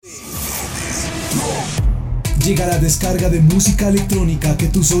Llega la descarga de música electrónica que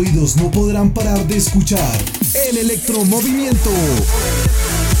tus oídos no podrán parar de escuchar. El Electromovimiento.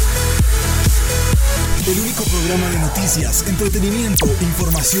 El único programa de noticias, entretenimiento,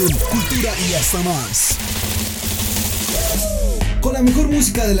 información, cultura y hasta más. Con la mejor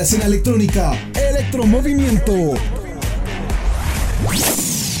música de la escena electrónica, Electromovimiento.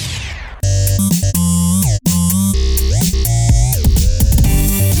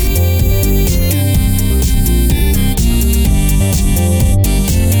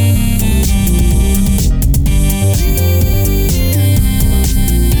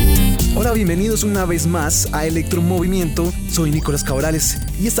 Bienvenidos una vez más a Electromovimiento. Soy Nicolás Cabrales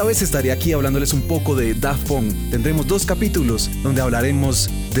y esta vez estaré aquí hablándoles un poco de Daft Punk. Tendremos 2 capítulos donde hablaremos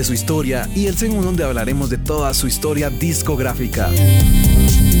de su historia y el segundo donde hablaremos de toda su historia discográfica.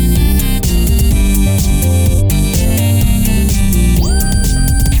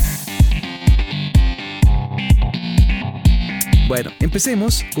 Bueno,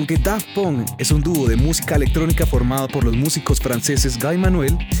 empecemos con que Daft Punk es un dúo de música electrónica formado por los músicos franceses Guy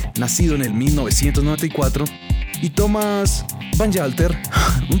Manuel, nacido en el 1994, y Thomas Bangalter,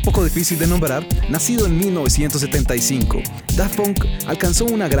 un poco difícil de nombrar, nacido en 1975. Daft Punk alcanzó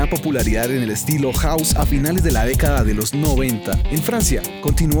una gran popularidad en el estilo house a finales de la década de los 90. En Francia,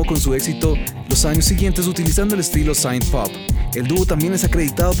 continuó con su éxito los años siguientes utilizando el estilo synth pop. El dúo también es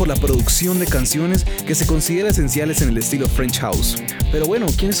acreditado por la producción de canciones que se considera esenciales en el estilo French House. Pero bueno,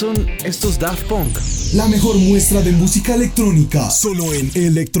 ¿quiénes son estos Daft Punk? La mejor muestra de música electrónica, solo en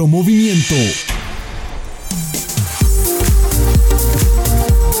Electromovimiento.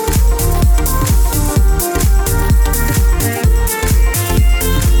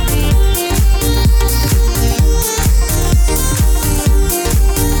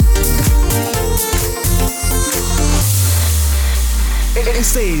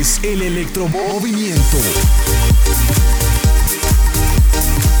 Este es el Electromovimiento.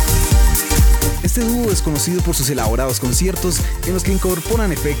 Este dúo es conocido por sus elaborados conciertos en los que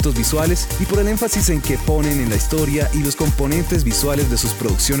incorporan efectos visuales y por el énfasis en que ponen en la historia y los componentes visuales de sus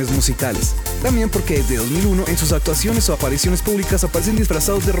producciones musicales. También porque desde 2001 en sus actuaciones o apariciones públicas aparecen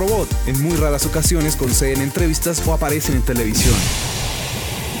disfrazados de robot. En muy raras ocasiones conceden entrevistas o aparecen en televisión.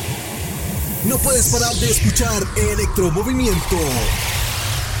 No puedes parar de escuchar Electromovimiento.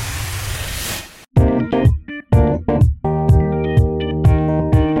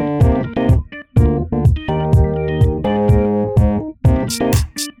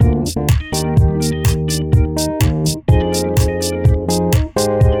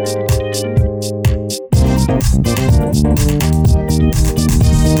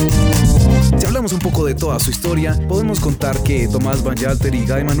 Un poco de toda su historia, podemos contar que Thomas Bangalter y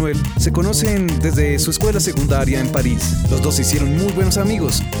Guy Manuel se conocen desde su escuela secundaria en París. Los dos se hicieron muy buenos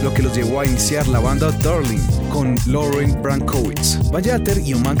amigos, lo que los llevó a iniciar la banda Darling con Lauren Brankowitz. Bangalter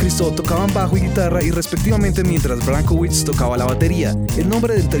y Oman Christo tocaban bajo y guitarra y respectivamente, mientras Brankowitz tocaba la batería. El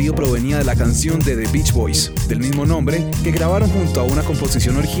nombre del trío provenía de la canción de The Beach Boys, del mismo nombre, que grabaron junto a una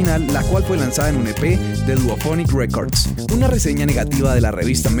composición original, la cual fue lanzada en un EP de Duophonic Records. Una reseña negativa de la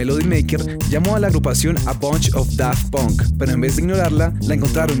revista Melody Maker llamó a la agrupación A Bunch of Daft Punk, pero en vez de ignorarla, la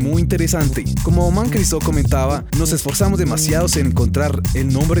encontraron muy interesante. Como Oman Christo comentaba, nos esforzamos demasiado en encontrar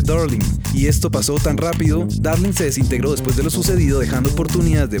el nombre Darling, y esto pasó tan rápido. Darling se desintegró después de lo sucedido, dejando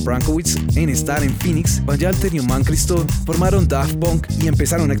oportunidades de Brankowitz en estar en Phoenix. Bangalter y Oman Christo formaron Daft Punk y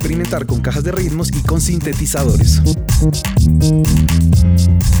empezaron a experimentar con cajas de ritmos y con sintetizadores.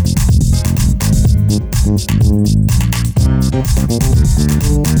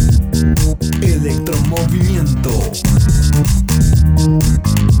 Electromovimiento.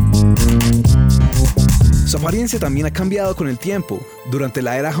 Su apariencia también ha cambiado con el tiempo. Durante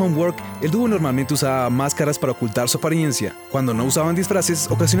la era Homework, el dúo normalmente usaba máscaras para ocultar su apariencia. Cuando no usaban disfraces,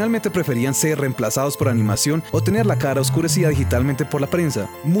 ocasionalmente preferían ser reemplazados por animación o tener la cara oscurecida digitalmente por la prensa.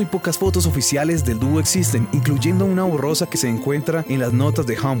 Muy pocas fotos oficiales del dúo existen, incluyendo una borrosa que se encuentra en las notas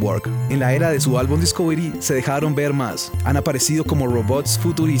de Homework. En la era de su álbum Discovery se dejaron ver más. Han aparecido como robots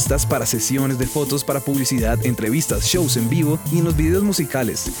futuristas para sesiones de fotos para publicidad, entrevistas, shows en vivo y en los videos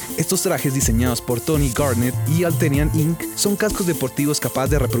musicales. Estos trajes, diseñados por Tony Gardner y Altenian Inc., son cascos deportivos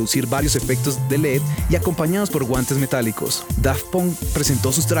capaces de reproducir varios efectos de LED y acompañados por guantes metálicos. Daft Punk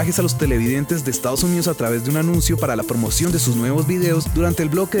presentó sus trajes a los televidentes de Estados Unidos a través de un anuncio para la promoción de sus nuevos videos durante el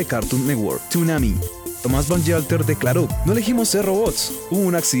bloque de Cartoon Network, Toonami. Thomas Bangalter declaró: "No elegimos ser robots. Hubo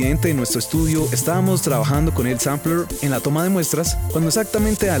un accidente en nuestro estudio, estábamos trabajando con el sampler en la toma de muestras, cuando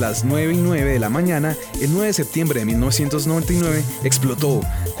exactamente a las 9:09 de la mañana, el 9 de septiembre de 1999, explotó.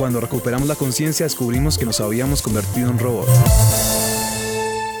 Cuando recuperamos la conciencia descubrimos que nos habíamos convertido en robots".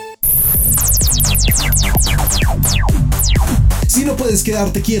 puedes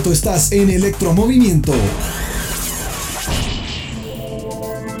quedarte quieto, estás en Electromovimiento.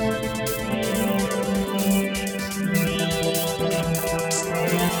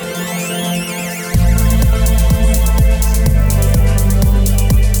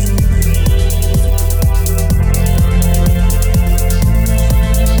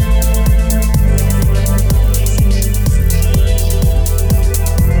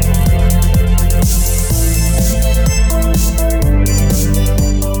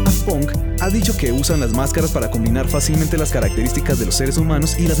 Dicho que usan las máscaras para combinar fácilmente las características de los seres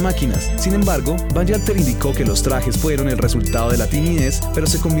humanos y las máquinas. Sin embargo, Van Yalter indicó que los trajes fueron el resultado de la timidez, pero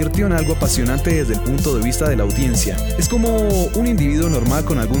se convirtió en algo apasionante desde el punto de vista de la audiencia. Es como un individuo normal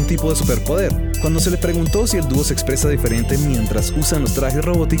con algún tipo de superpoder. Cuando se le preguntó si el dúo se expresa diferente mientras usan los trajes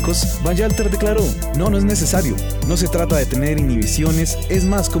robóticos, Van Yalter declaró: no es necesario. No se trata de tener inhibiciones, es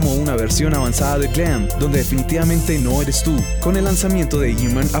más como una versión avanzada de glam, donde definitivamente no eres tú. Con el lanzamiento de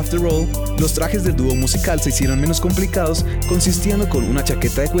Human After All, los trajes del dúo musical se hicieron menos complicados, consistiendo con una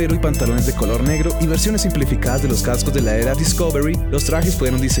chaqueta de cuero y pantalones de color negro y versiones simplificadas de los cascos de la era Discovery. Los trajes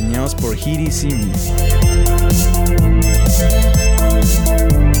fueron diseñados por Hiri Sim.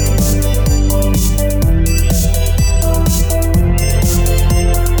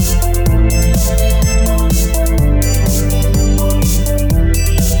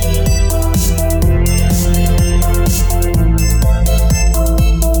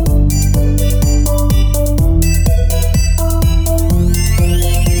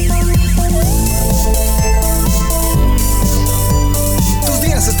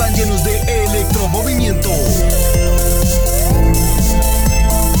 Están llenos de electromovimiento.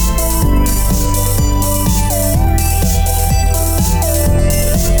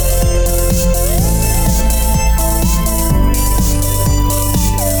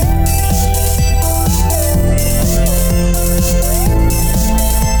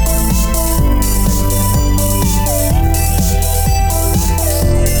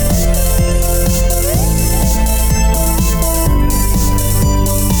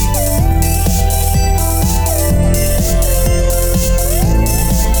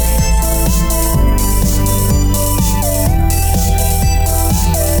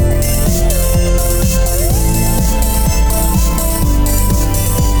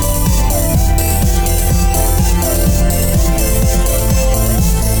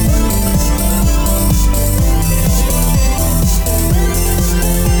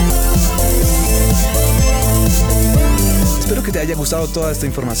 Espero que te haya gustado toda esta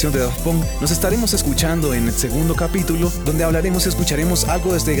información de Daft Punk. Nos estaremos escuchando en el segundo capítulo, donde hablaremos y escucharemos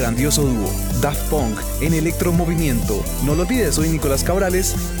algo de este grandioso dúo, Daft Punk, en Electromovimiento. No lo olvides, soy Nicolás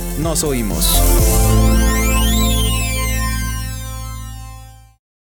Cabrales. Nos oímos.